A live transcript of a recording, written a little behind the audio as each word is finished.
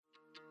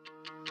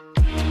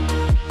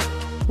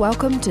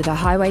Welcome to the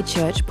Highway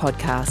Church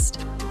podcast.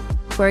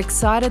 We're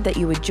excited that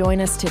you would join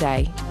us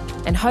today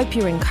and hope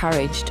you're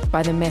encouraged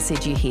by the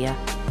message you hear.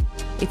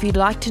 If you'd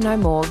like to know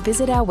more,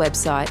 visit our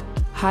website,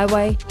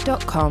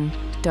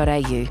 highway.com.au.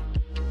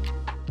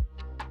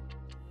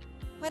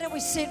 Why don't we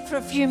sit for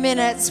a few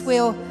minutes?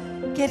 We'll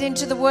get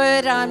into the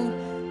Word.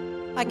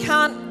 I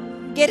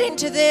can't get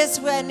into this,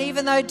 and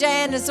even though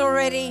Dan has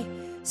already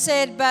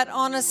said, but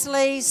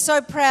honestly, so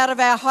proud of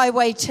our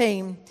Highway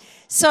team.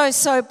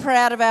 So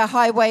proud of our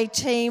Highway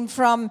team,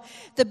 from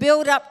the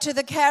build up to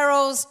the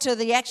carols to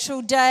the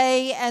actual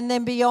day and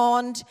then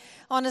beyond.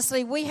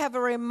 Honestly, we have a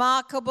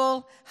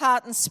remarkable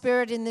heart and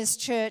spirit in this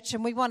church,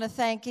 and we want to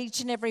thank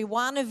each and every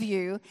one of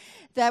you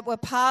that were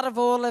part of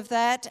all of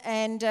that.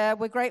 And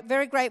we're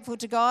very grateful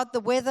to God.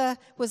 The weather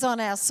was on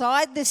our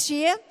side this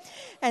year,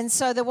 and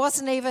so there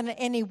wasn't even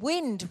any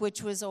wind,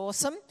 which was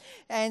awesome.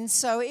 And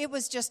so it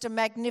was just a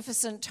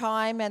magnificent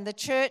time, and the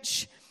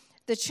church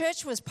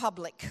was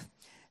public.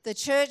 The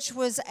church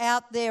was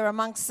out there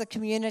amongst the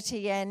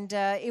community, and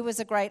it was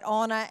a great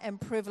honour and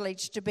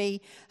privilege to be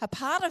a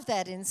part of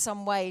that in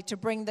some way, to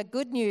bring the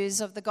good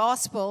news of the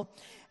gospel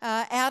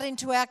out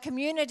into our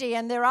community.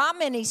 And there are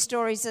many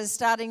stories that are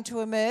starting to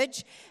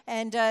emerge,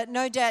 and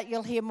no doubt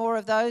you'll hear more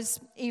of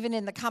those even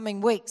in the coming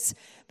weeks.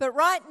 But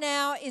right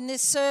now in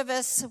this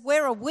service,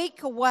 we're a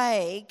week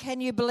away.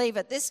 Can you believe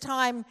it? This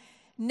time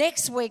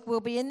next week, we'll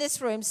be in this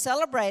room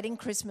celebrating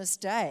Christmas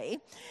Day.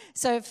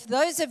 So for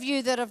those of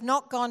you that have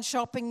not gone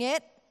shopping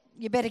yet,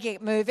 you better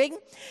get moving.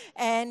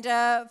 And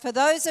for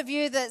those of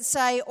you that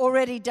say,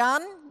 already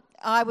done,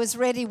 I was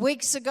ready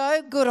weeks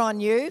ago, good on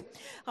you.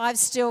 I've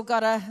still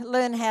got to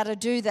learn how to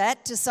do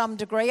that to some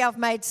degree. I've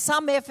made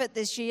some effort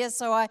this year,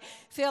 so I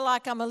feel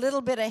like I'm a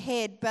little bit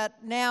ahead. But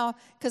now,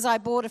 because I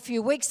bought a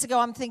few weeks ago,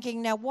 I'm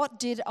thinking, now what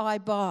did I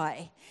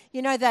buy?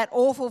 You know, that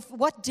awful,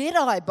 what did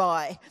I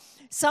buy?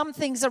 Some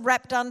things are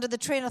wrapped under the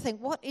tree, and I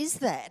think, what is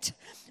that?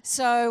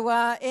 So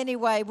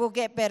anyway, we'll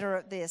get better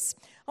at this.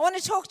 I want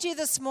to talk to you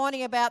this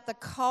morning about the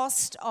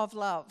cost of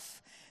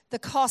love. The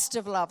cost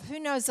of love. Who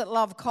knows that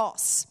love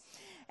costs?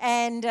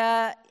 And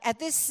at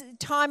this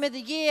time of the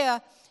year,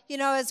 you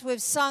know, as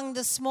we've sung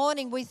this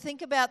morning, we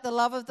think about the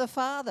love of the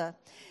Father.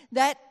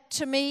 That,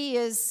 to me,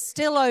 is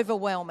still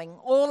overwhelming.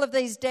 All of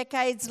these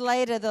decades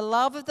later, the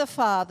love of the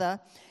Father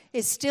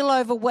is still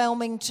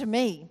overwhelming to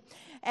me.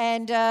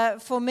 And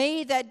for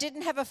me, that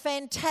didn't have a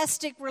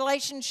fantastic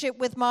relationship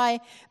with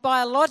my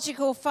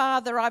biological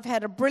father. I've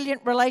had a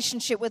brilliant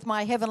relationship with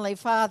my Heavenly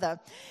Father.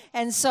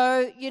 And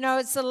so, you know,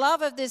 it's the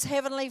love of this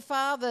Heavenly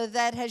Father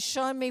that has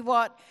shown me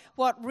what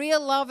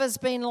real love has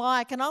been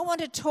like. And I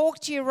want to talk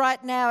to you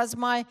right now as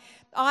my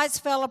eyes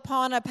fell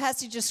upon a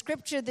passage of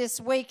Scripture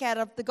this week out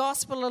of the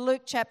Gospel of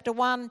Luke chapter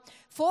 1,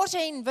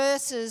 14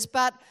 verses.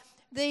 But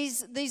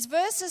these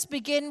verses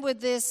begin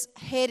with this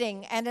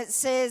heading, and it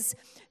says,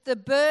 the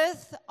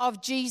birth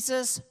of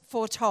Jesus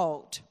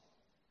foretold.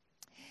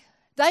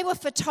 They were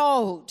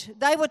foretold.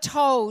 They were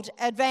told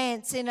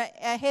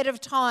ahead of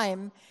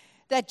time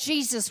that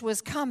Jesus was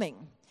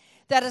coming,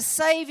 that a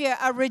Saviour,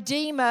 a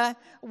Redeemer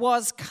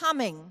was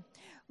coming.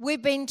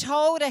 We've been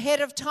told ahead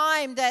of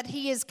time that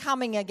He is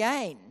coming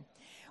again.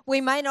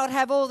 We may not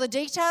have all the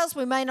details.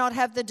 We may not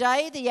have the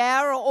day, the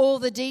hour, or all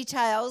the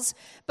details,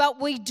 but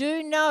we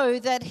do know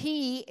that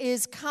He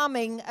is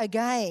coming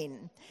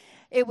again.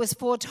 It was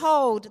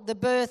foretold, the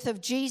birth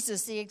of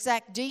Jesus, the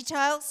exact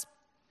details,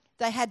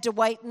 they had to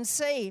wait and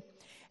see.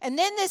 And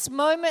then this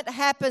moment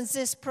happens,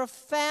 this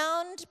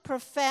profound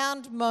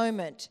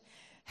moment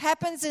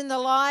happens in the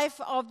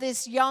life of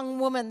this young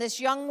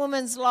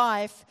woman's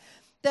life,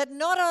 that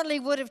not only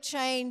would have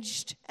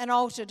changed and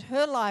altered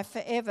her life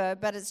forever,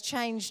 but it's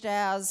changed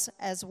ours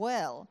as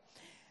well.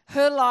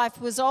 Her life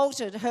was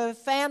altered, her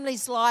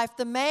family's life.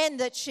 The man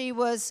that she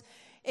was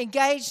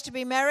engaged to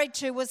be married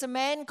to was a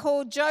man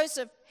called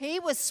Joseph. He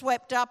was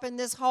swept up in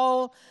this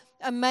whole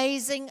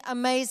amazing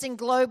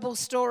global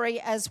story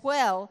as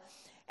well.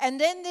 And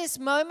then this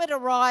moment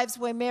arrives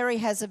where Mary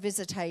has a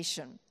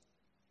visitation.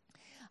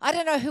 I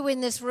don't know who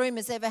in this room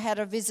has ever had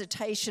a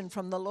visitation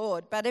from the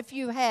Lord, but if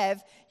you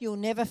have, you'll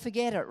never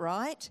forget it,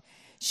 right?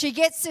 She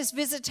gets this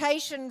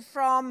visitation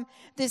from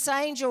this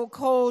angel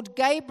called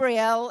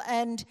Gabriel,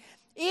 and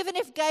even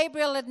if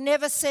Gabriel had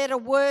never said a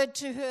word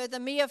to her, the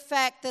mere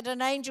fact that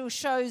an angel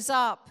shows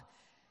up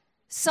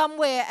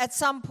somewhere at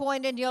some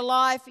point in your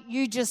life,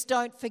 you just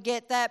don't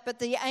forget that. But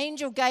the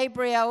angel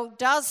Gabriel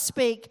does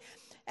speak,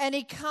 and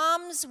he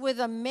comes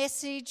with a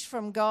message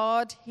from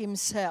God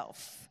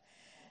Himself.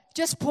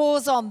 Just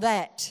pause on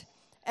that.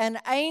 An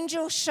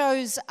angel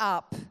shows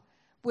up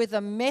with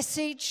a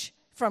message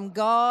from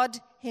God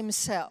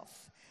Himself.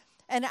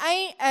 And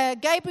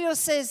Gabriel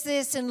says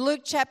this in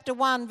Luke chapter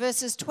 1,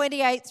 verses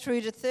 28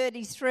 through to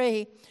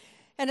 33.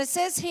 And it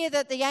says here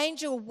that the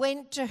angel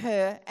went to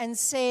her and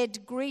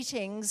said,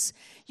 "Greetings,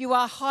 you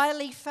are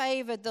highly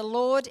favored, the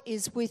Lord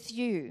is with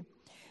you."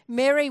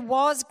 Mary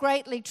was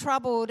greatly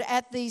troubled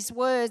at these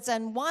words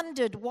and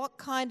wondered what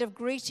kind of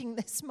greeting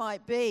this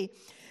might be.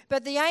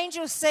 But the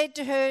angel said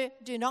to her,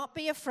 "Do not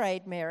be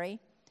afraid,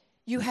 Mary.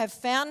 you have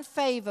found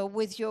favor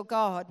with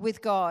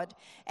God,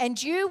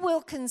 and you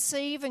will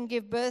conceive and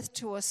give birth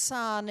to a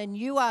son, and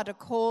you are to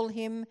call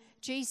him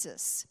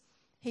Jesus.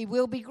 He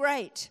will be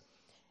great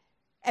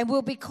and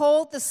will be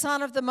called the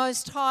Son of the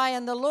Most High,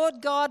 and the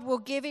Lord God will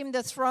give him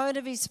the throne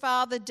of his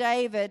father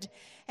David,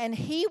 and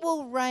he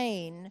will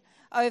reign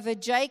over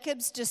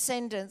Jacob's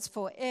descendants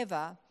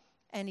forever,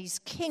 and his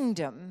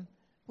kingdom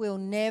will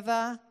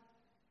never,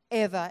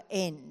 ever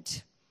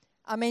end.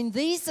 I mean,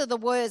 these are the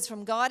words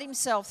from God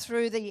himself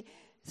through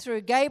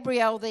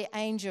Gabriel the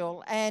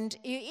angel. And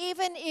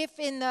even if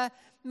in the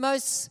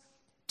most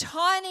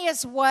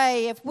tiniest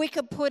way, if we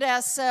could put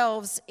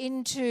ourselves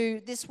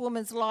into this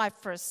woman's life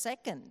for a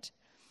second,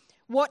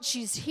 what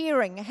she's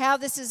hearing, how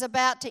this is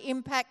about to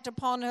impact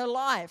upon her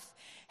life,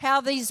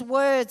 how these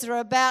words are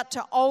about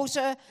to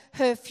alter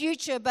her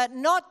future, but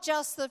not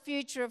just the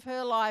future of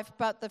her life,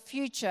 but the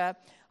future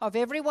of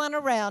everyone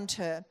around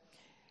her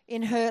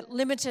in her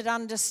limited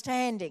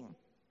understanding.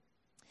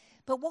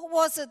 But what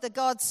was it that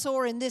God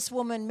saw in this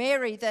woman,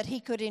 Mary, that he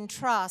could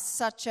entrust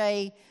such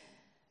a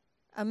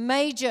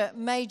major,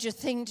 major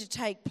thing to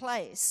take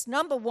place?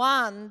 Number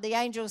one, the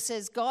angel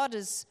says,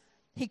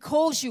 he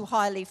calls you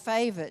highly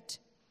favored.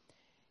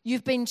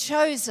 You've been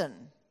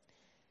chosen.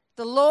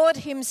 The Lord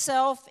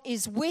himself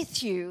is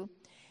with you,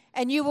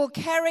 and you will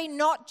carry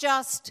not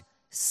just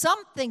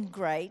something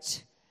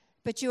great,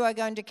 but you are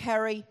going to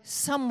carry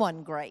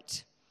someone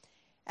great.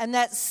 And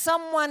that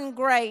someone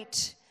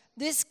great,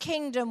 this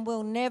kingdom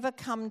will never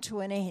come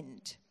to an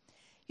end.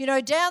 You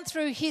know, down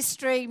through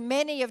history,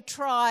 many have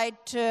tried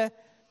to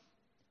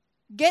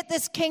get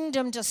this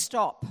kingdom to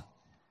stop.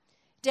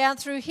 Down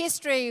through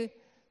history,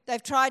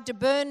 they've tried to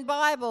burn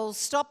Bibles,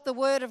 stop the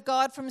word of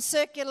God from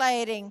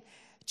circulating,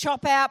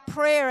 chop out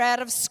prayer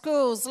out of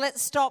schools,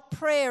 let's stop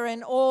prayer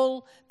in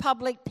all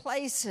public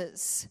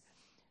places.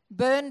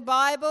 Burn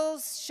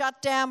Bibles,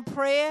 shut down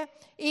prayer,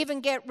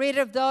 even get rid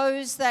of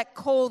those that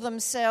call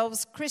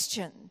themselves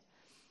Christian.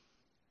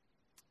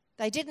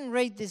 They didn't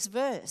read this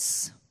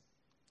verse,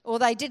 or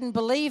they didn't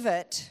believe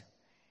it,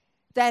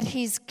 that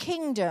his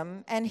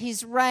kingdom and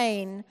his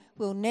reign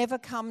will never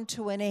come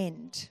to an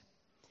end.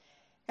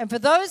 And for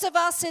those of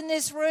us in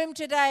this room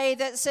today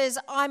that says,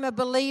 I'm a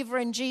believer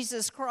in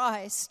Jesus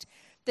Christ,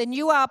 then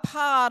you are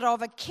part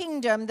of a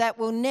kingdom that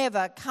will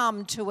never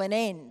come to an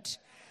end.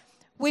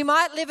 We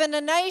might live in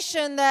a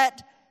nation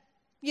that,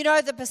 you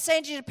know, the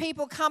percentage of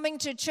people coming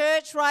to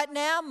church right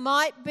now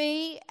might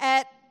be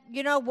at,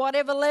 you know,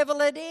 whatever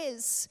level it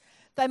is.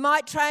 They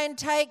might try and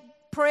take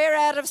prayer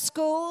out of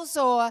schools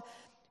or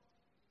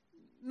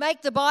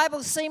make the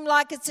Bible seem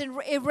like it's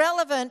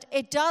irrelevant.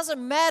 It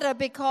doesn't matter,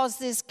 because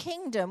this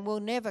kingdom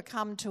will never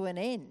come to an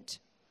end.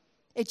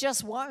 It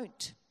just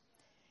won't.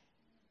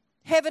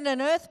 Heaven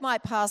and earth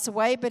might pass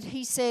away, but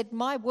he said,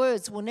 my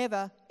words will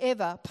never,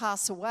 ever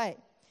pass away.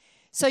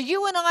 So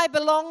you and I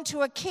belong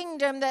to a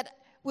kingdom that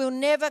will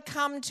never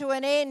come to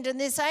an end. And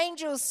this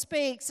angel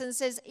speaks and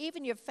says,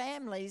 even your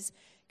family's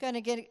going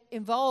to get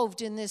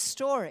involved in this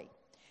story.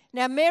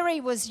 Now, Mary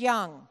was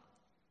young.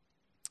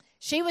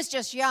 She was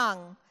just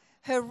young.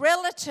 Her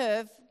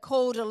relative,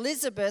 called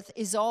Elizabeth,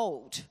 is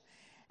old.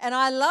 And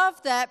I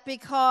love that,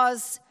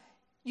 because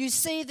you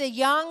see the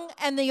young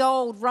and the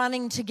old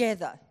running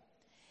together.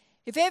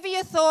 If ever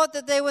you thought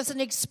that there was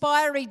an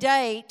expiry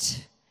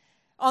date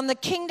on the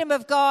kingdom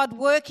of God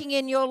working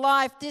in your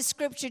life, this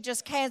scripture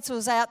just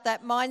cancels out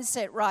that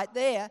mindset right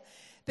there,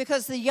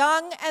 because the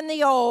young and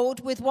the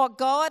old, with what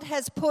God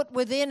has put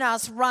within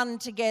us, run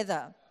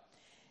together.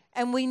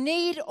 And we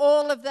need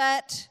all of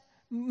that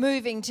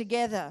moving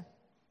together.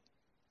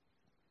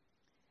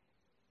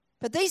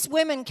 But these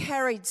women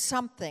carried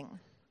something,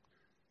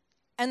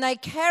 and they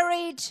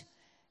carried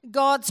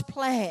God's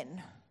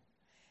plan.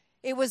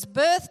 It was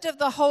birthed of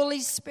the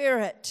Holy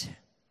Spirit,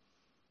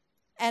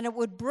 and it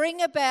would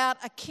bring about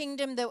a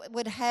kingdom that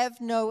would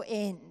have no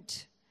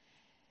end.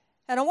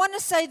 And I want to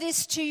say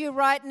this to you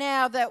right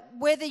now, that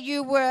whether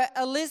you were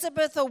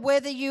Elizabeth or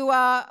whether you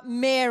are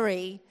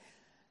Mary,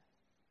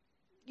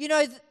 you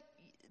know,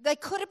 they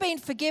could have been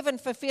forgiven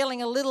for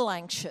feeling a little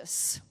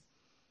anxious,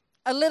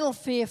 a little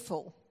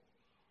fearful,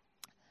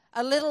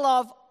 a little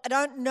of, I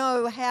don't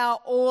know how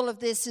all of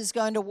this is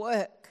going to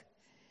work.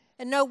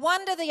 And no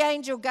wonder the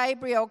angel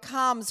Gabriel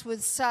comes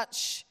with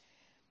such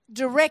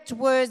direct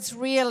words,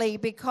 really,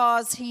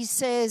 because he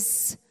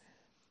says,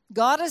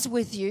 God is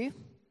with you.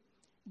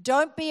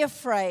 Don't be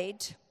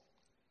afraid.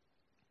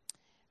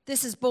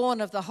 This is born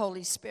of the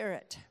Holy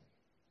Spirit.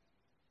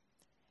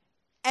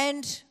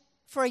 And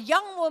for a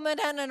young woman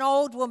and an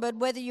old woman,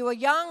 whether you are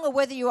young or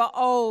whether you are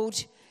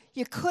old,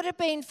 you could have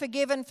been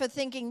forgiven for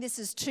thinking this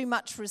is too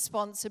much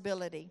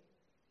responsibility.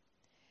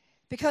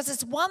 Because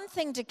it's one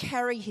thing to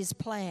carry his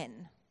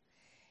plan.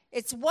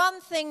 It's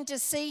one thing to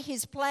see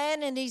his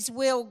plan and his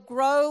will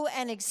grow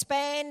and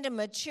expand and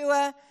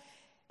mature.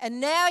 And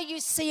now you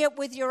see it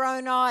with your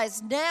own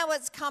eyes. Now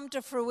it's come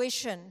to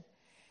fruition.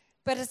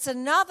 But it's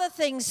another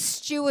thing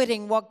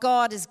stewarding what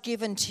God has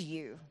given to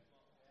you.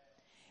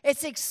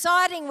 It's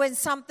exciting when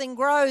something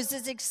grows.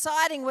 It's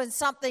exciting when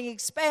something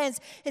expands.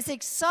 It's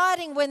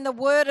exciting when the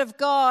Word of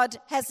God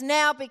has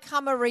now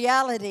become a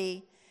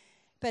reality.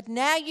 But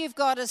now you've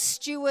got to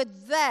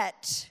steward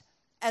that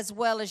as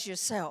well as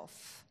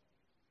yourself.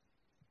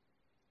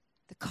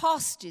 The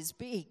cost is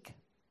big.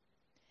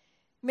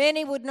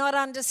 Many would not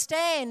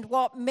understand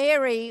what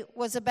Mary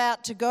was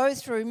about to go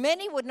through.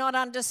 Many would not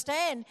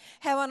understand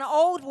how an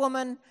old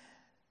woman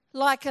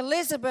like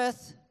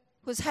Elizabeth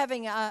was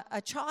having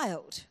a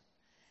child.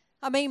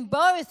 I mean,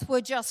 both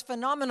were just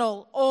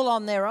phenomenal all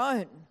on their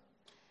own,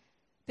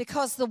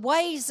 because the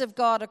ways of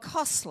God are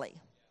costly.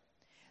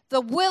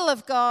 The will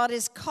of God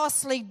is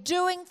costly.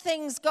 Doing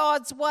things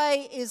God's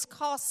way is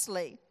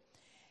costly.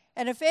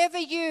 And if ever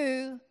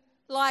you,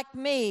 like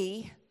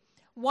me,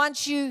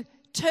 once you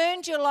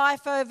turned your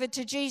life over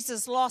to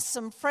Jesus, lost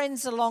some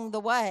friends along the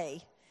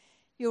way,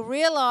 you'll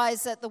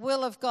realize that the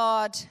will of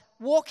God,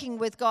 walking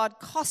with God,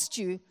 cost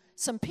you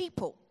some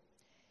people.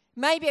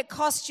 Maybe it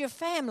cost your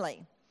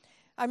family.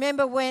 I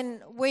remember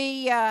when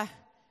we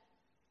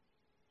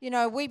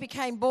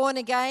became born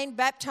again,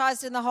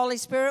 baptized in the Holy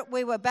Spirit.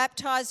 We were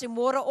baptized in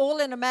water all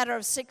in a matter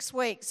of 6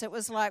 weeks. It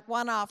was like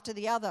one after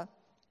the other.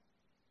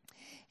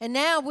 And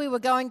now we were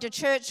going to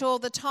church all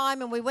the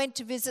time, and we went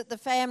to visit the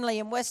family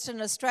in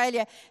Western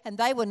Australia, and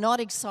they were not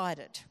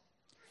excited.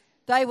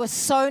 They were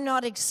so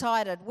not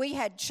excited. We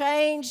had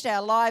changed.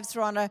 Our lives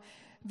were on a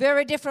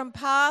very different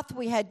path.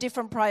 We had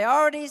different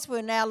priorities.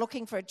 We're now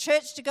looking for a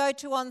church to go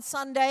to on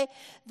Sunday.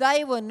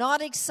 They were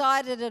not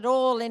excited at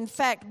all. In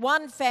fact,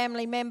 one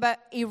family member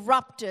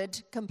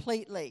erupted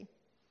completely.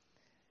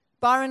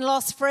 Byron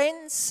lost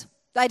friends.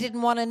 They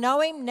didn't want to know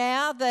him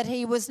now that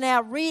he was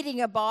now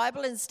reading a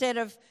Bible instead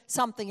of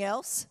something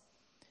else.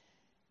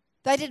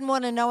 They didn't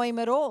want to know him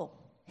at all.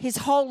 His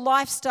whole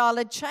lifestyle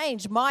had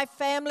changed. My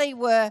family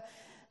were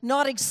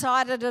not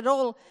excited at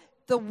all.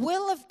 The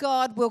will of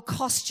God will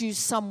cost you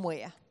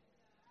somewhere.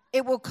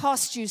 It will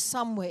cost you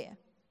somewhere.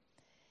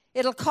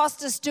 It'll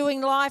cost us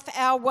doing life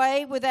our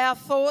way with our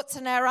thoughts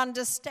and our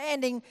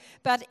understanding,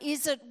 but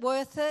is it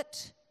worth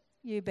it?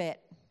 You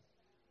bet.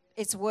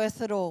 It's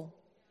worth it all.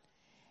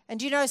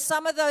 And you know,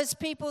 some of those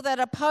people that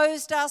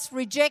opposed us,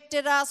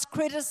 rejected us,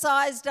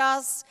 criticized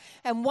us,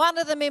 and one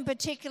of them in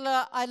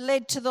particular I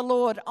led to the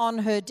Lord on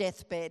her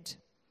deathbed.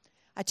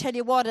 I tell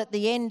you what, at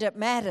the end it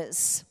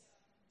matters.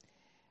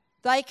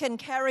 They can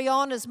carry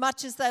on as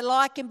much as they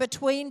like in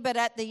between, but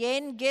at the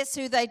end, guess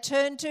who they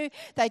turn to?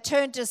 They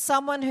turn to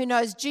someone who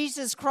knows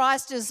Jesus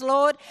Christ as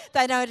Lord.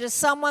 They know to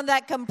someone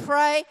that can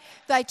pray.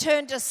 They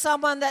turn to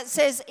someone that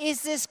says,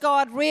 is this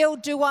God real?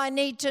 Do I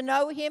need to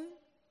know him?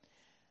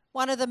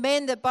 One of the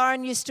men that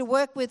Byron used to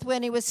work with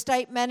when he was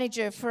state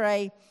manager for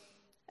a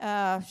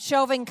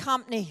shelving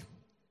company,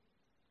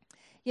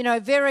 you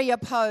know, very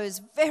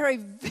opposed, very,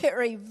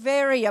 very,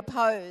 very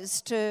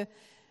opposed to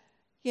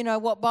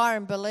what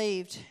Byron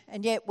believed.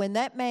 And yet when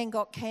that man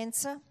got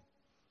cancer,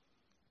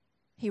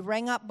 he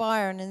rang up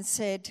Byron and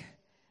said,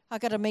 I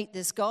got to meet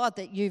this God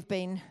that you've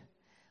been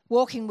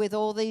walking with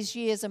all these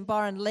years. And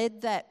Byron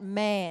led that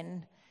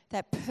man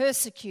that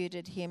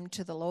persecuted him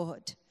to the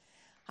Lord.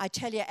 I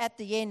tell you, at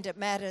the end it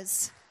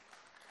matters.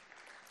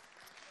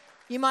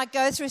 You might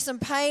go through some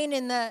pain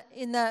in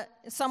the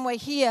somewhere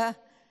here,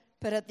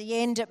 but at the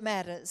end it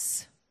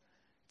matters.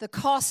 The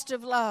cost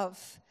of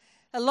love.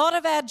 A lot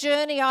of our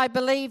journey, I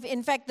believe,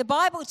 in fact, the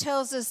Bible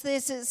tells us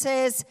this. It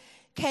says,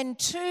 can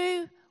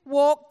two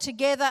walk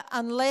together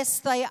unless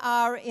they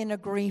are in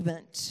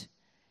agreement?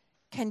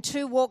 Can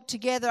two walk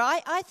together?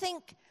 I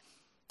think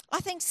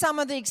some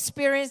of the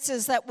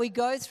experiences that we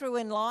go through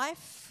in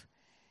life,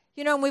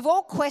 and we've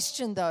all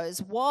questioned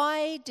those.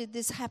 Why did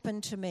this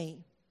happen to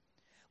me?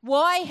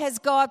 Why has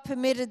God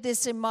permitted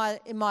this in my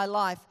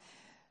life?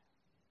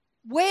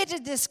 Where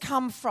did this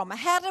come from?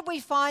 How did we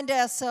find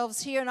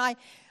ourselves here? And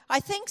I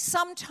think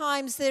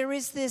sometimes there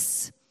is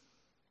this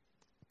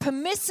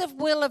permissive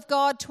will of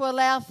God to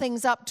allow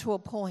things up to a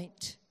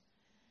point.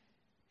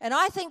 And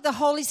I think the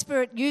Holy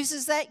Spirit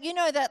uses that. You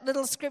know that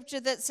little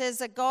scripture that says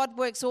that God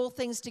works all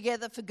things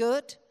together for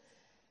good?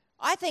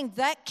 I think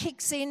that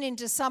kicks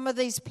into some of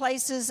these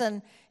places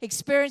and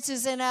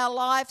experiences in our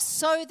life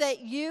so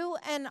that you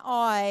and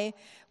I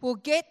will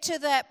get to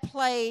that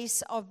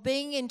place of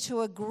being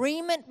into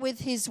agreement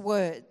with his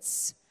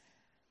words.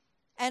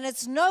 And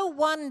it's no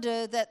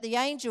wonder that the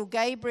angel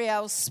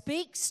Gabriel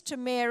speaks to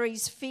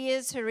Mary's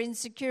fears, her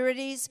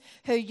insecurities,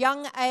 her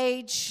young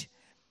age,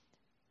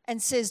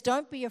 and says,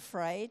 don't be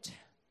afraid,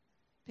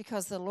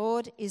 because the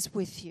Lord is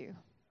with you.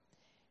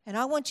 And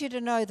I want you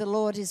to know the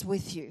Lord is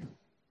with you.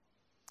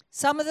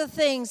 Some of the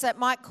things that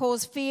might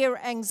cause fear,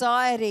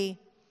 anxiety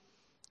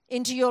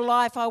into your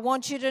life, I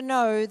want you to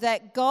know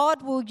that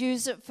God will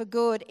use it for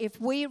good if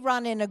we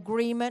run in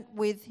agreement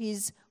with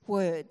his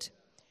word.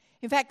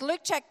 In fact, Luke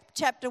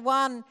chapter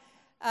 1,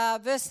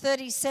 verse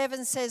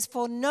 37 says,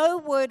 for no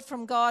word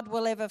from God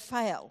will ever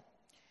fail.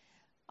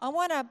 I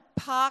want to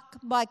park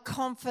my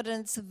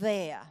confidence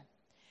there,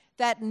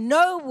 that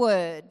no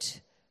word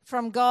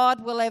from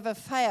God will ever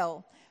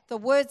fail. The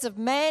words of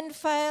man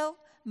fail,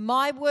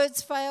 my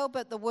words fail,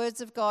 but the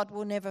words of God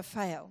will never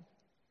fail.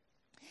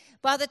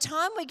 By the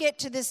time we get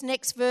to this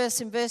next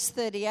verse, in verse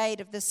 38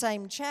 of the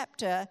same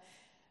chapter,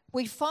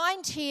 we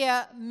find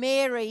here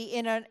Mary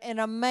in an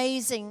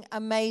amazing,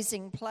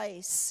 amazing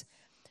place.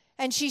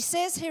 And she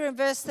says here in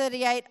verse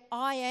 38,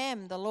 I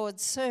am the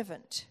Lord's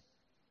servant.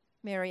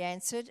 Mary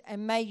answered,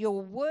 and may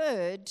your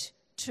word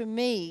to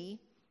me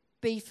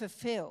be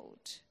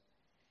fulfilled.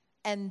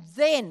 And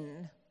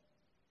then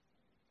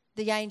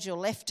the angel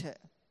left her.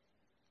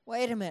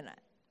 Wait a minute.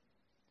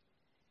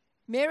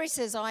 Mary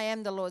says, I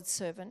am the Lord's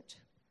servant.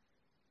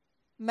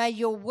 May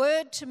your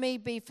word to me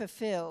be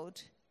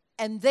fulfilled.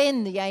 And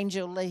then the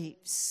angel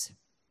leaves.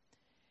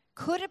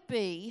 Could it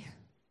be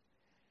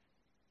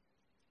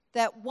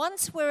that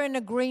once we're in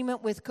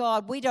agreement with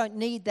God, we don't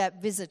need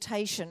that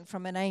visitation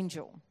from an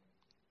angel?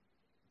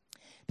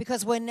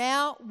 Because we're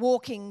now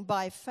walking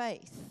by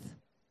faith.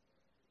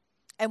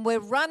 And we're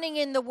running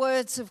in the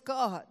words of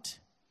God.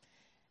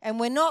 And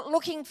we're not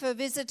looking for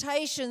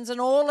visitations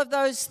and all of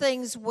those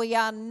things. We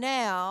are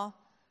now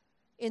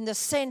in the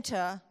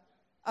center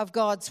of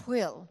God's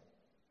will.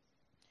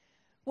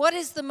 What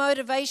is the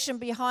motivation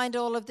behind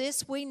all of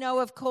this? We know,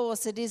 of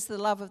course, it is the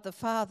love of the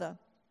Father.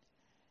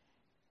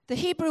 The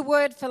Hebrew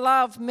word for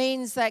love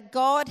means that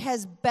God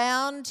has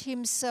bound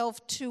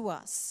himself to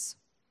us.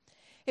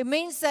 It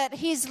means that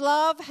his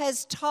love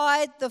has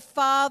tied the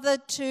Father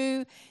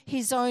to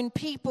his own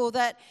people,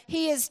 that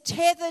he is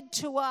tethered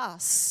to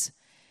us.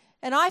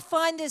 And I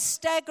find this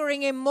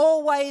staggering in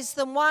more ways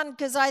than one,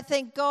 because I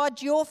think,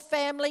 God, your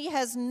family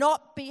has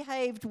not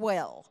behaved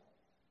well.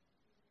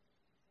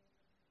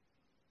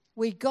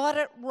 We got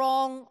it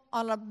wrong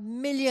on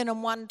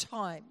 1,000,001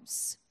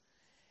 times.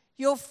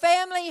 Your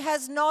family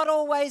has not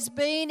always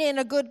been in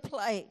a good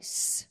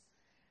place.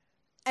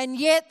 And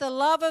yet the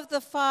love of the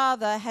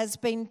Father has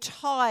been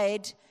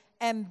tied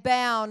and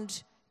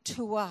bound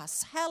to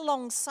us. How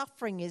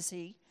long-suffering is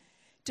he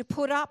to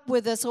put up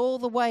with us all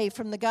the way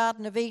from the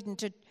Garden of Eden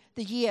to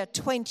the year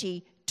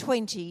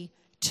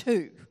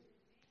 2022?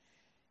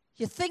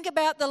 You think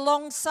about the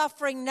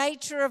long-suffering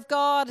nature of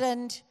God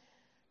and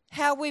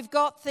how we've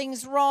got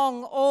things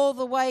wrong all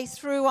the way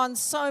through on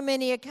so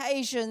many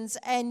occasions,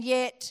 and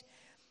yet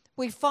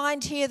we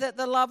find here that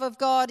the love of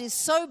God is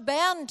so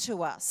bound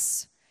to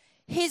us.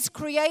 His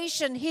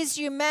creation, his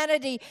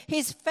humanity,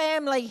 his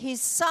family,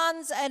 his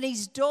sons and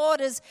his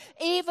daughters,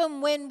 even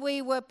when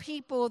we were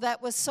people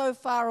that were so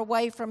far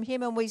away from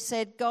him and we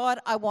said, God,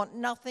 I want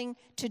nothing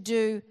to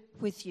do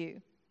with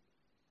you.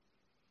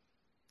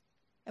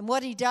 And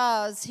what he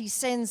does, he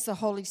sends the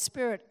Holy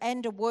Spirit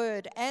and a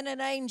word and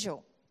an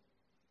angel.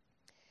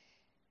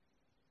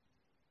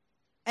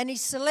 And he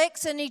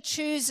selects and he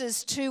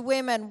chooses 2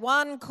 women,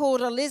 one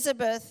called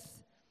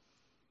Elizabeth,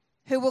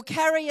 who will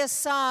carry a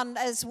son,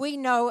 as we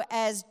know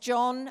as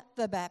John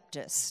the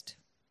Baptist,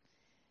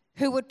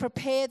 who would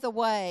prepare the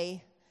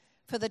way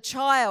for the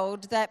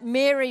child that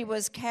Mary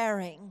was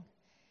carrying,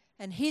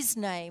 and his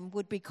name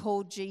would be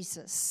called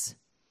Jesus.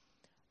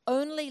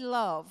 Only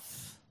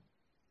love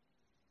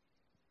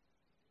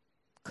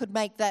could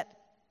make that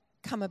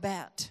come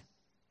about.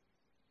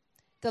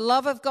 The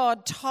love of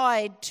God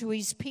tied to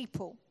his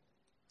people.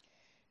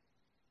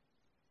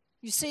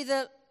 You see,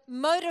 the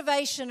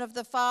motivation of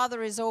the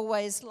Father is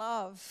always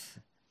love.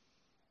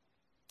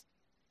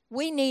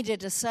 We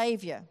needed a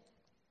Savior.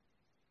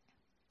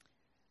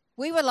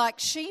 We were like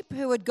sheep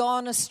who had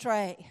gone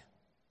astray.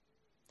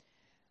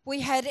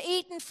 We had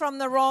eaten from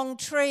the wrong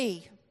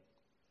tree.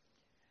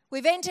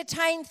 We've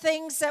entertained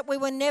things that we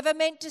were never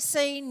meant to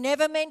see,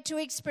 never meant to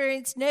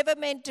experience, never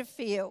meant to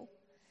feel.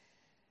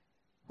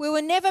 We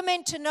were never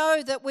meant to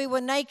know that we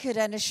were naked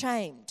and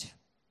ashamed.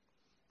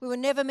 We were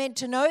never meant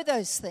to know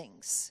those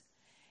things.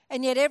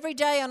 And yet every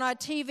day on our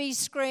TV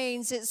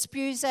screens, it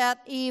spews out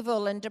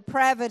evil and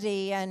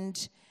depravity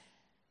and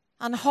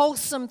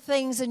unwholesome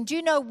things. And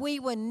you know, we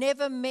were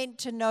never meant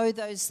to know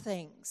those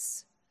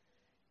things.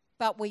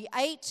 But we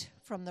ate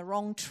from the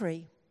wrong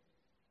tree.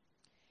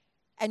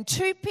 And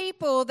 2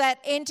 people that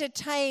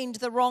entertained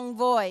the wrong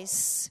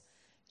voice,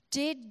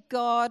 did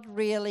God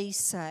really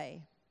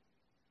say?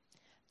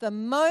 The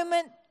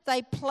moment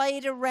they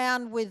played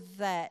around with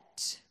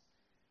that,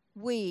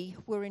 we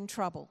were in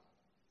trouble.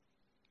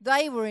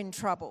 They were in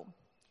trouble.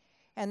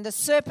 And the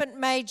serpent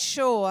made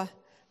sure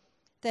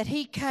that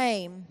he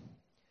came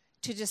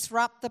to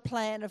disrupt the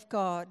plan of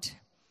God.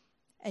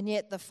 And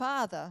yet the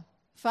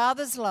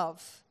Father's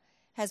love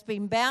has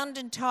been bound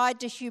and tied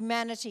to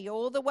humanity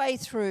all the way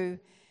through.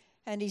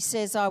 And he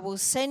says, I will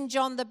send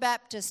John the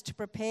Baptist to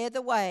prepare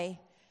the way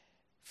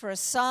for a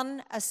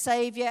son, a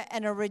savior,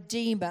 and a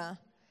redeemer,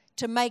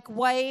 to make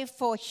way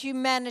for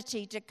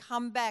humanity to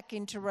come back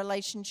into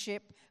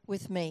relationship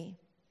with me.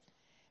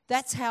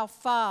 That's how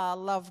far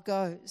love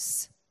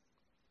goes.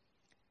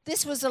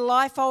 This was a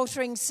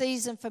life-altering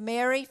season for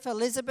Mary, for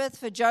Elizabeth,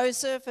 for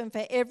Joseph, and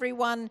for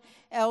everyone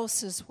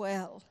else as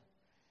well.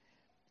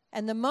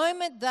 And the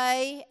moment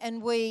they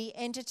and we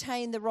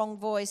entertain the wrong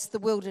voice, the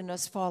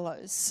wilderness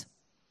follows.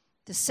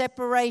 The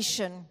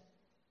separation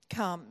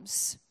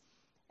comes.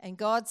 And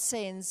God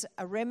sends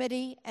a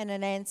remedy and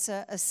an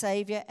answer, a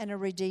Savior and a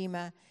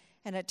Redeemer,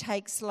 and it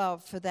takes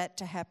love for that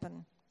to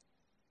happen.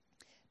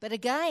 But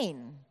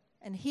again,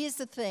 and here's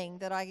the thing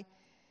that I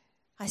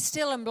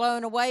still am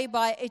blown away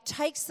by, it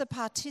takes the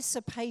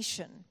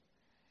participation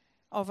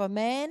of a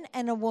man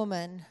and a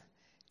woman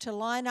to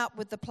line up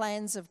with the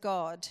plans of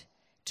God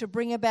to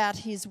bring about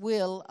His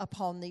will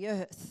upon the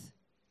earth.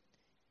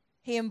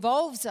 He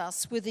involves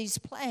us with His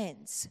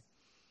plans.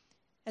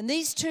 And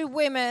these two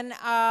women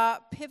are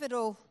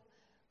pivotal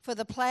for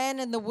the plan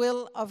and the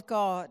will of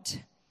God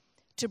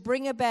to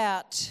bring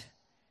about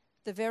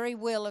the very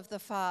will of the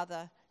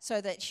Father so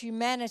that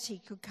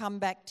humanity could come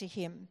back to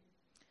Him.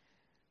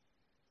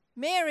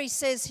 Mary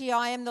says here,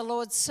 I am the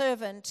Lord's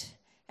servant,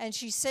 and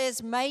she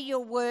says, may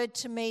your word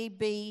to me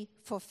be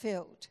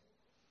fulfilled.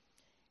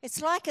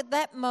 It's like at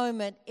that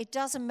moment, it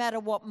doesn't matter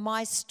what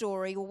my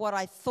story or what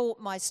I thought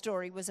my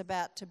story was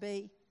about to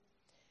be.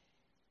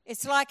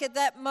 It's like at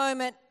that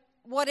moment,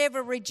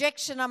 whatever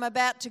rejection I'm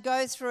about to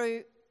go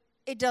through,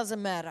 it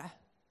doesn't matter.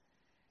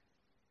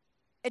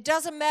 It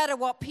doesn't matter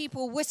what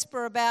people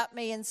whisper about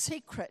me in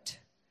secret.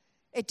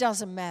 It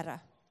doesn't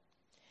matter.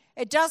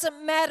 It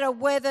doesn't matter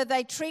whether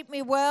they treat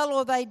me well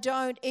or they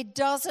don't. It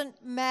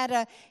doesn't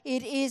matter.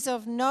 It is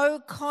of no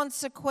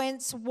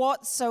consequence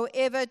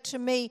whatsoever to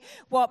me.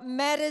 What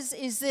matters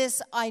is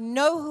this: I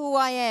know who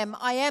I am.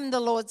 I am the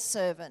Lord's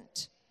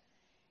servant.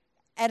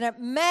 And it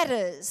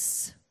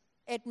matters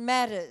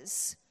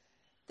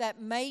that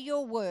may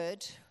your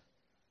word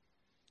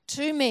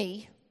to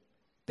me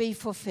be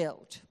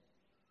fulfilled.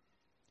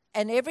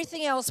 And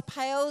everything else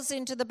pales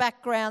into the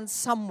background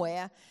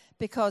somewhere,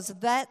 because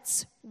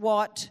that's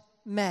what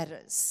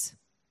matters.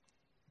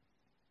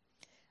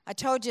 I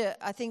told you,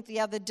 I think the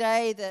other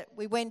day, that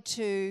we went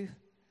to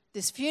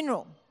this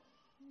funeral,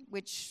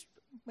 which,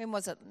 when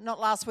was it?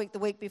 Not last week, the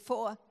week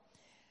before,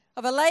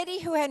 of a lady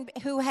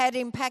who had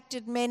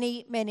impacted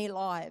many, many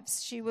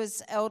lives. She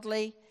was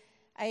elderly,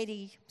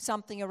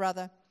 80-something or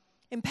other.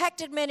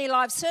 Impacted many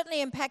lives,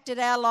 certainly impacted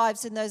our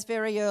lives in those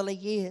very early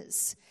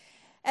years.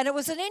 And it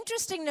was an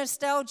interesting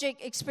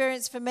nostalgic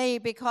experience for me,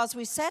 because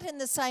we sat in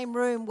the same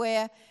room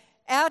where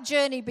our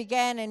journey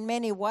began in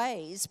many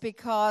ways,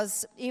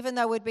 because even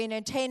though we'd been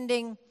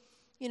attending,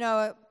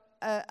 a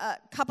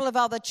couple of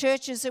other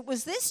churches, it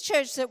was this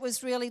church that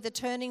was really the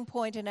turning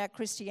point in our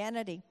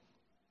Christianity.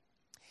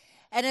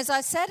 And as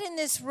I sat in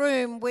this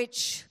room,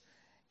 which,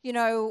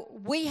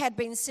 we had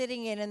been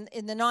sitting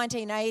in the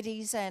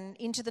 1980s and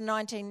into the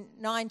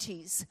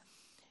 1990s,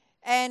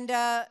 and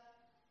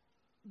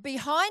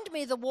behind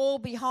me, the wall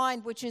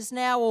behind, which is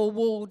now all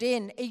walled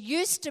in, it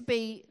used to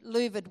be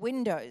louvered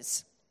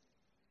windows.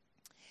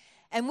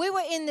 And we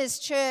were in this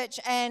church,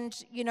 and,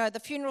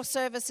 the funeral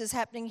service is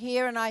happening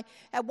here. And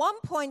at one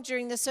point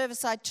during the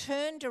service, I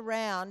turned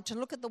around to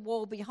look at the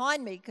wall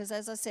behind me, because,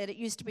 as I said, it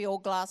used to be all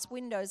glass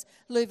windows,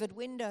 louvered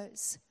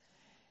windows.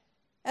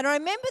 And I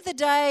remember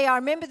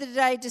the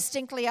day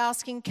distinctly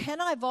asking, can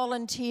I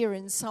volunteer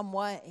in some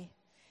way?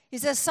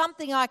 Is there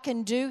something I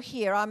can do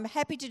here? I'm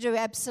happy to do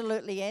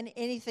absolutely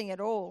anything at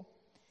all.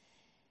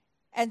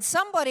 And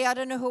somebody, I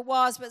don't know who it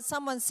was, but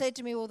someone said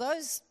to me, well,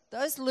 those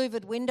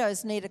louvered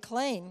windows need a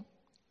clean.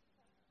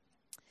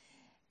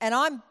 And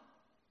I'm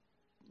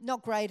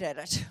not great at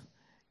it.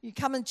 You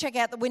come and check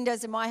out the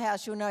windows in my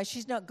house, you'll know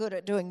she's not good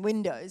at doing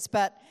windows.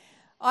 But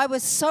I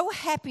was so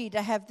happy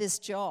to have this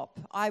job.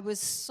 I was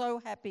so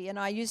happy. And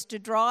I used to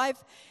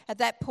drive at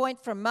that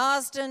point from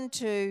Marsden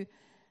to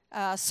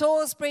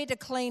Salisbury to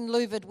clean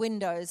louvered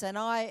windows. And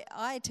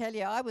I tell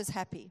you, I was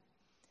happy.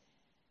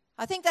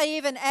 I think they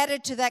even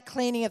added to that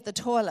cleaning of the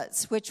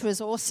toilets, which was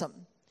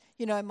awesome.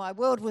 My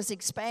world was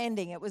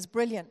expanding. It was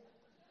brilliant.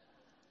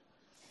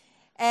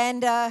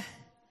 And I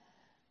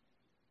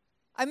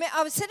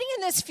was sitting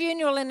in this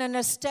funeral in a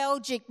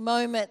nostalgic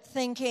moment,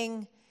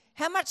 thinking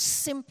how much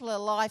simpler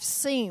life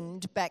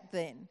seemed back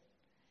then.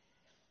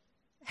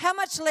 How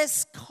much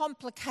less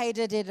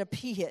complicated it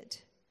appeared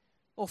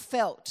or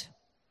felt.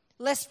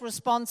 Less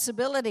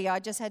responsibility. I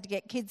just had to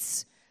get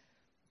kids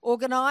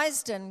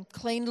organised and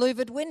clean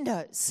louvered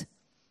windows.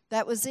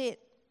 That was it.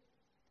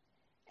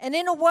 And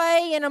in a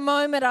way, in a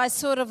moment, I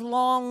sort of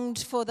longed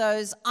for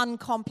those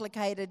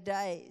uncomplicated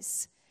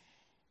days.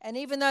 And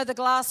even though the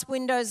glass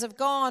windows have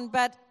gone,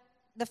 but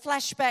the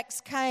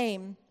flashbacks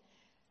came,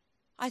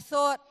 I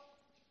thought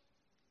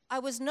I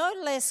was no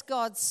less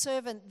God's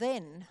servant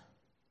then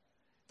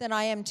than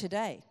I am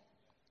today.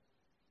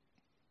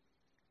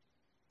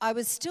 I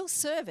was still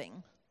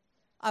serving.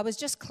 I was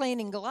just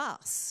cleaning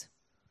glass.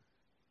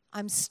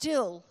 I'm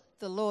still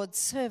the Lord's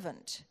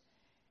servant,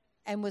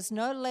 and was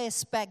no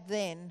less back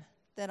then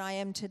than I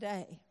am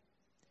today.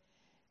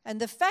 And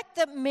the fact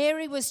that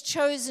Mary was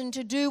chosen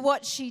to do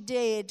what she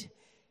did,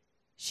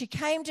 she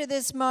came to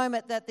this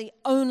moment that the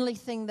only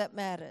thing that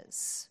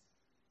matters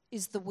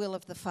is the will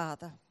of the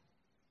Father.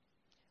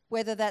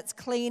 Whether that's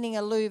cleaning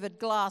a louvered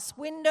glass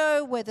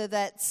window, whether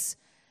that's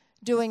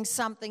doing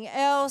something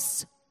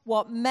else,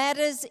 what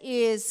matters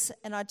is,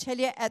 and I tell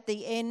you at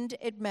the end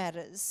it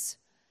matters,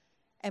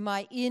 am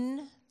I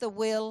in the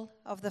will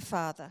of the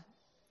Father?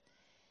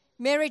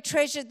 Mary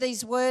treasured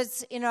these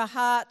words in her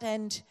heart,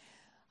 and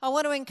I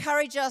want to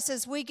encourage us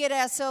as we get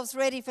ourselves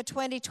ready for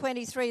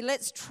 2023,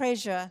 let's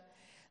treasure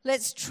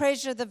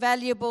the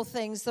valuable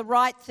things, the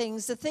right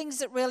things, the things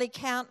that really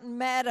count and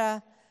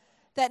matter,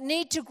 that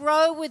need to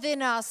grow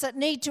within us, that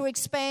need to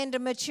expand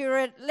and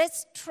mature.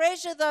 Let's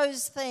treasure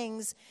those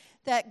things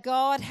that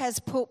God has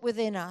put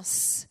within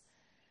us.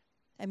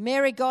 And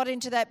Mary got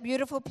into that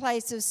beautiful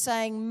place of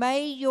saying,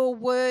 may your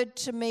word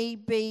to me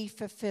be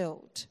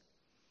fulfilled.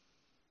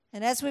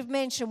 And as we've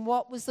mentioned,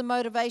 what was the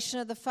motivation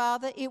of the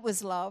Father? It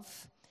was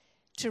love,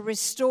 to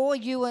restore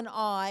you and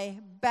I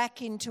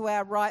back into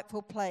our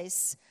rightful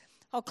place.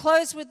 I'll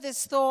close with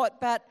this thought,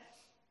 but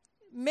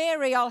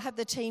Mary, I'll have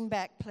the team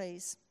back,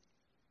 please.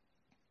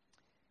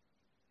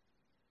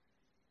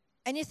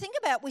 And you think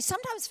about, we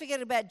sometimes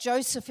forget about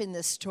Joseph in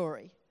this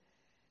story.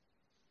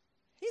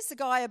 He's the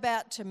guy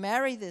about to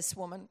marry this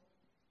woman.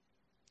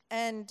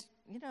 And,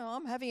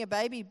 I'm having a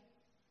baby.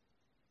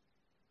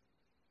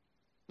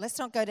 Let's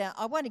not go down.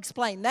 I won't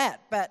explain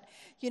that. But,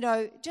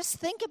 just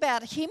think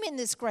about him in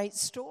this great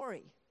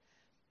story.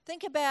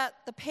 Think about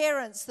the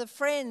parents, the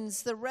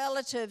friends, the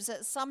relatives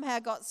that somehow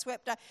got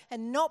swept up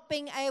and not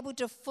being able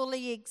to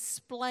fully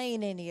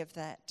explain any of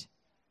that.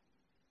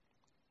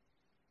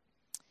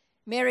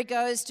 Mary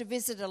goes to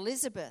visit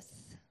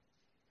Elizabeth.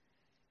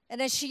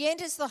 And as she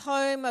enters the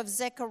home of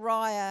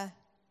Zechariah,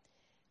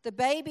 the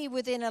baby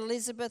within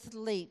Elizabeth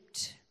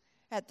leaped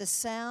at the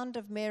sound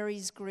of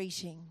Mary's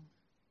greeting.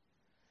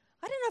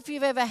 I don't know if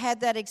you've ever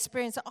had that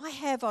experience. I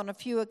have on a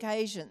few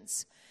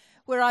occasions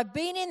where I've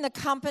been in the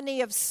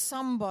company of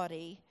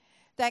somebody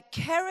that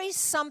carries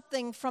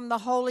something from the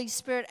Holy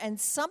Spirit and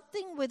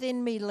something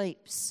within me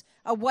leaps,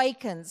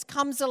 awakens,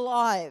 comes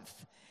alive.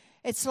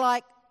 It's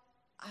like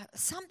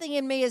something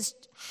in me is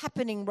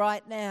happening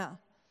right now.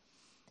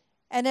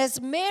 And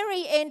as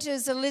Mary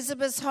enters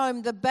Elizabeth's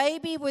home, the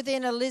baby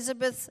within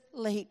Elizabeth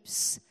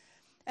leaps.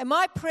 And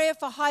my prayer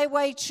for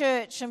Highway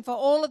Church and for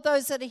all of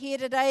those that are here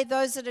today,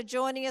 those that are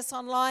joining us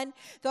online,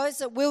 those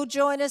that will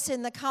join us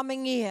in the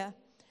coming year,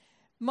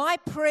 my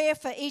prayer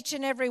for each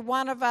and every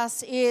one of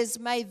us is,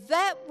 may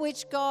that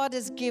which God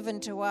has given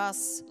to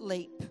us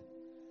leap,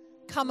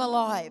 come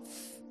alive.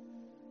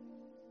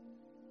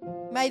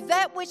 May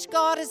that which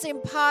God has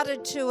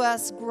imparted to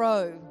us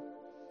grow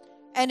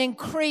and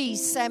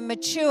increase and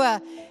mature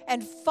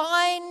and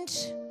find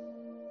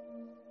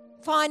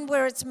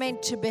where it's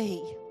meant to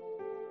be.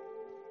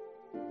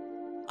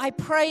 I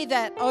pray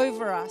that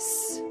over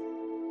us,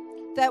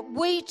 that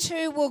we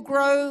too will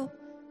grow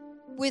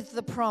with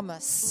the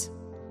promise.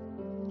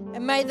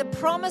 And may the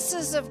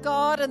promises of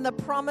God and the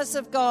promise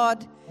of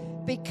God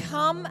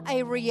become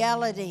a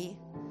reality.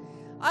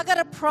 I got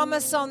a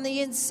promise on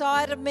the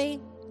inside of me.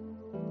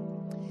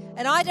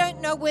 And I don't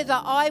know whether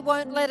I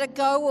won't let it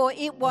go or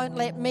it won't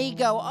let me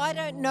go. I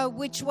don't know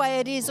which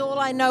way it is. All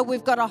I know,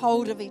 we've got a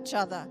hold of each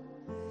other.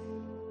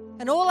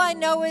 And all I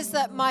know is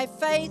that my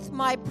faith,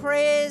 my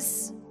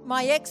prayers,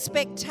 my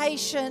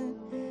expectation,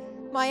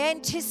 my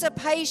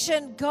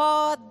anticipation,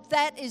 God,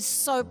 that is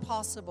so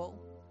possible.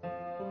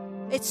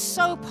 It's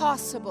so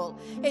possible.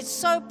 It's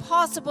so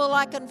possible.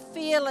 I can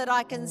feel it.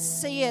 I can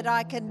see it.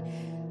 I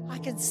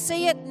can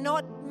see it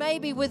not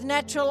maybe with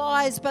natural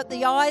eyes, but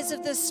the eyes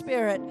of the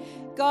Spirit.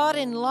 God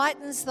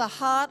enlightens the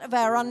heart of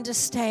our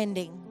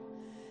understanding.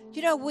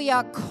 We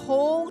are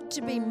called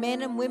to be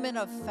men and women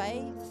of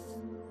faith.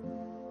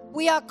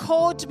 We are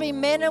called to be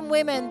men and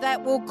women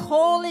that will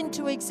call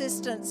into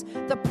existence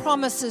the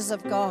promises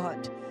of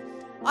God.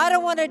 I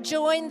don't want to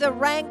join the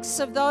ranks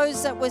of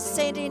those that were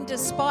sent in to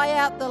spy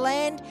out the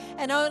land,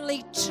 and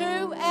only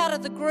 2 out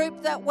of the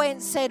group that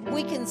went said,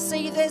 we can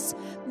see this,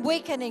 we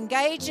can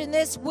engage in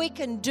this, we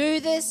can do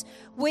this,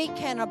 we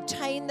can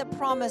obtain the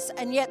promise,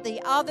 and yet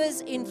the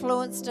others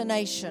influenced a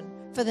nation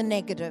for the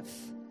negative.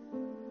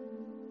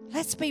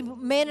 Let's be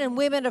men and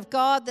women of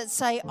God that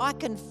say, I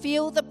can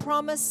feel the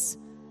promise,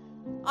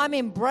 I'm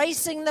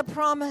embracing the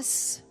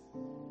promise,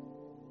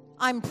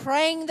 I'm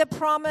praying the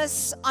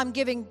promise, I'm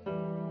giving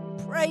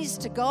praise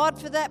to God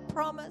for that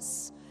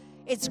promise.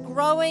 It's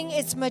growing,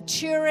 it's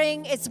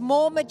maturing, it's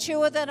more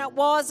mature than it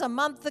was a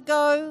month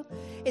ago.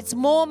 It's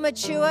more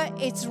mature,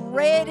 it's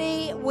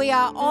ready. We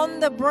are on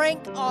the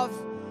brink of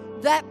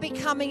that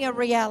becoming a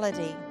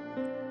reality.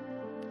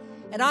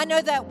 And I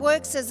know that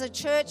works as a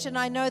church, and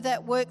I know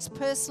that works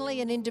personally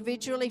and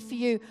individually for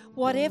you.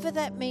 Whatever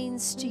that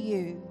means to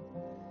you,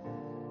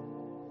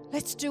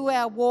 let's do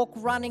our walk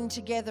running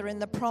together in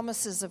the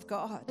promises of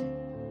God.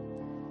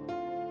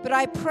 But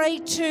I pray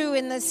too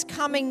in this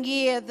coming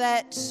year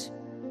that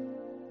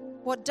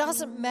what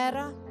doesn't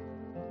matter,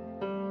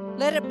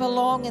 let it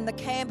belong in the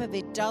camp of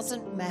it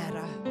doesn't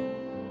matter.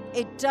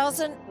 It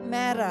doesn't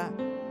matter.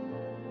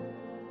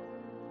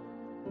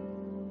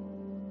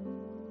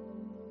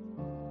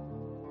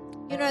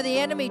 The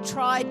enemy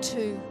tried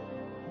to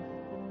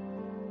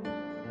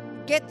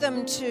get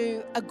them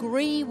to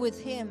agree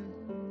with him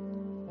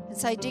and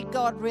say, did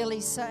God really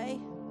say?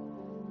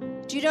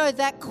 Do you know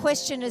that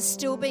question is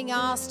still being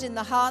asked in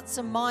the hearts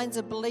and minds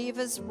of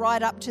believers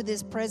right up to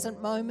this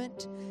present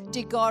moment?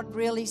 Did God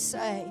really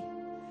say?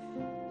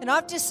 And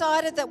I've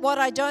decided that what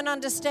I don't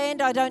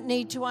understand, I don't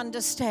need to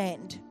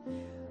understand.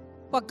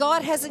 What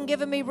God hasn't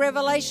given me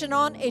revelation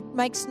on, it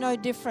makes no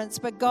difference.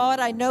 But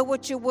God, I know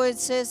what your word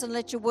says, and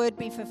let your word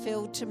be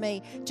fulfilled to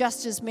me,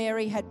 just as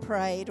Mary had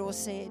prayed or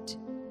said.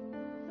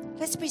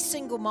 Let's be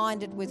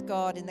single-minded with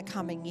God in the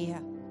coming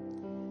year.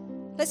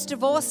 Let's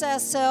divorce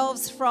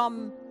ourselves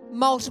from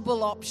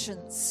multiple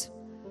options.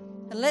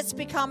 And let's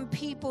become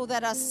people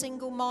that are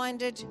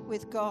single-minded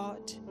with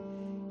God.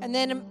 And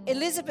then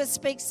Elizabeth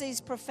speaks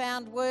these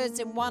profound words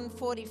in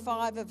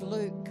 1:45 of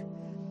Luke.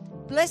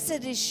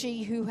 Blessed is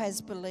she who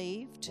has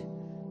believed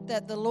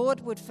that the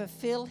Lord would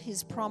fulfill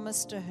his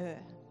promise to her.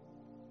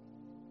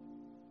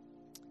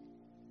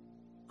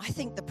 I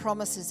think the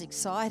promise is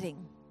exciting.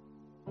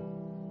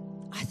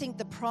 I think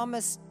the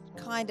promise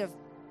kind of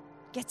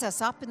gets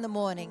us up in the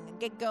morning and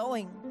get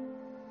going.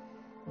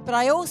 But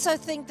I also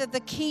think that the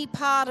key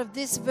part of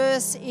this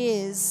verse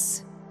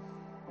is,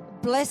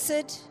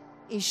 blessed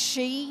is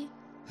she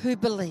who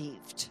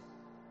believed.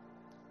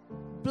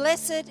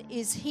 Blessed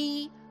is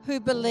he who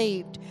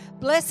believed.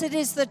 Blessed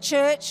is the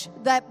church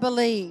that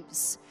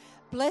believes.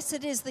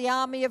 Blessed is the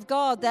army of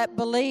God that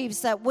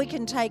believes that we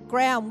can take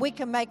ground, we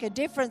can make a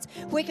difference,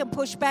 we can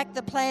push back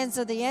the plans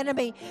of the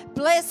enemy.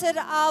 Blessed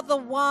are the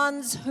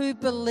ones who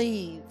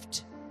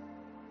believed.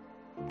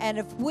 And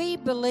if we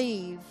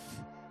believe,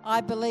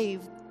 I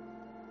believe,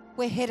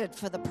 we're headed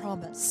for the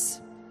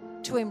promise,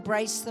 to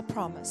embrace the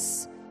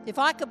promise. If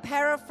I could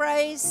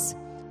paraphrase,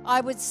 I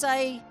would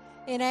say,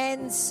 in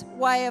Anne's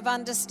way of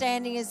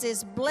understanding is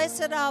this: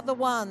 blessed are the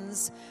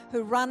ones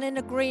who run in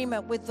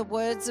agreement with the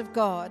words of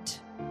God.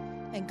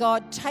 And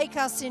God, take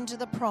us into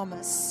the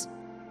promise.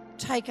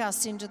 Take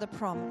us into the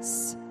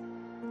promise.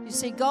 You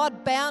see,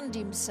 God bound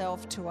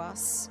himself to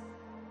us.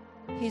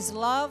 His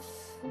love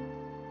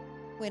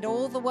went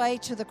all the way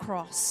to the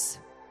cross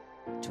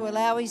to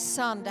allow his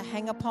son to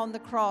hang upon the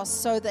cross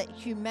so that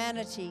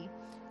humanity,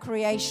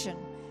 creation,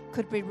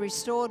 could be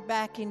restored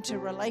back into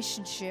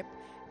relationship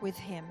with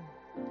him.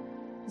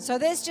 So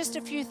there's just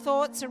a few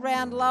thoughts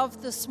around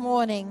love this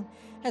morning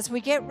as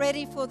we get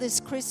ready for this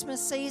Christmas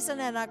season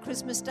and our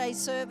Christmas Day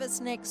service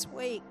next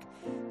week.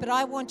 But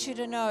I want you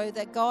to know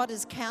that God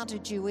has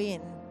counted you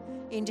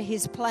into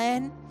his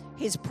plan,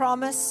 his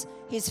promise,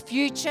 his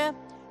future.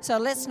 So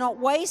let's not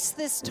waste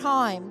this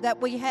time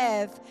that we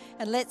have,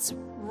 and let's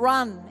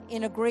run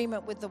in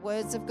agreement with the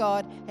words of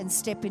God and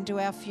step into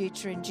our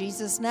future. In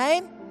Jesus'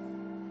 name,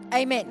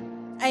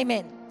 amen.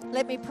 Amen.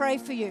 Let me pray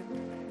for you.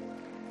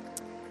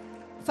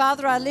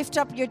 Father, I lift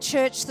up your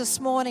church this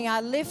morning.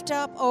 I lift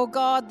up, oh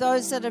God,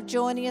 those that are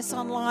joining us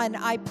online.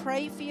 I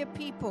pray for your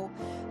people.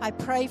 I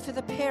pray for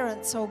the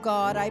parents, oh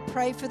God. I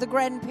pray for the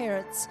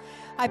grandparents.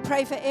 I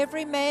pray for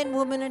every man,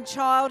 woman, and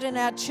child in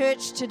our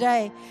church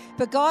today.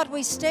 But God,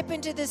 we step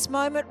into this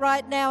moment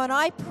right now, and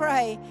I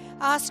pray,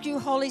 ask you,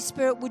 Holy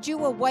Spirit, would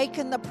you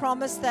awaken the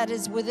promise that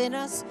is within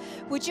us?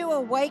 Would you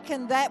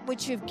awaken that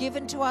which you've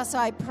given to us?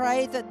 I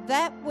pray that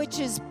that which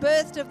is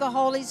birthed of the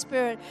Holy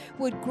Spirit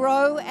would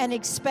grow and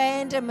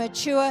expand and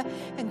mature.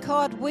 And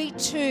God, we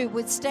too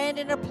would stand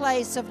in a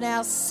place of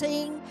now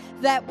seeing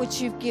that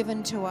which you've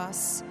given to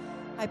us.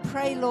 I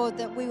pray, Lord,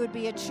 that we would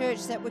be a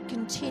church that would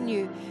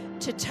continue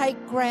to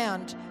take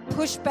ground,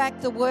 push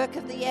back the work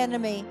of the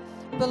enemy.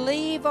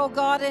 Believe, oh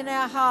God, in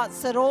our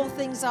hearts that all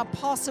things are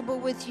possible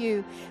with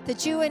you,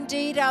 that you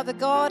indeed are the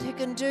God who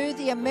can do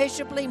the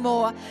immeasurably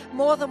more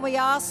than we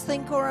ask,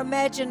 think, or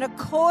imagine,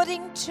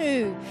 according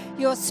to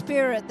your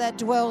Spirit that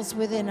dwells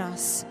within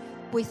us.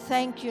 We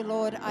thank you,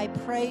 Lord. I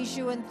praise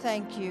you and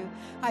thank you.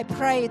 I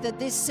pray that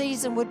this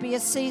season would be a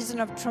season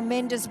of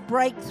tremendous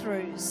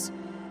breakthroughs,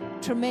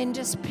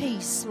 tremendous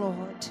peace,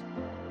 Lord.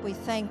 We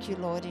thank you,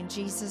 Lord, in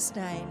Jesus'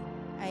 name.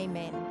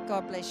 Amen.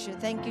 God bless you.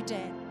 Thank you,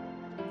 Dan.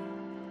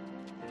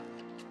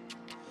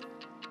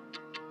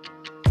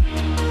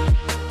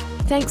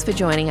 Thanks for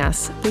joining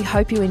us. We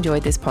hope you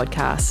enjoyed this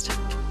podcast.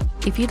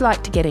 If you'd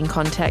like to get in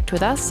contact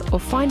with us or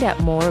find out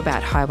more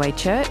about Highway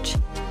Church,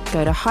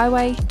 go to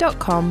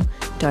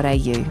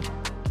highway.com.au.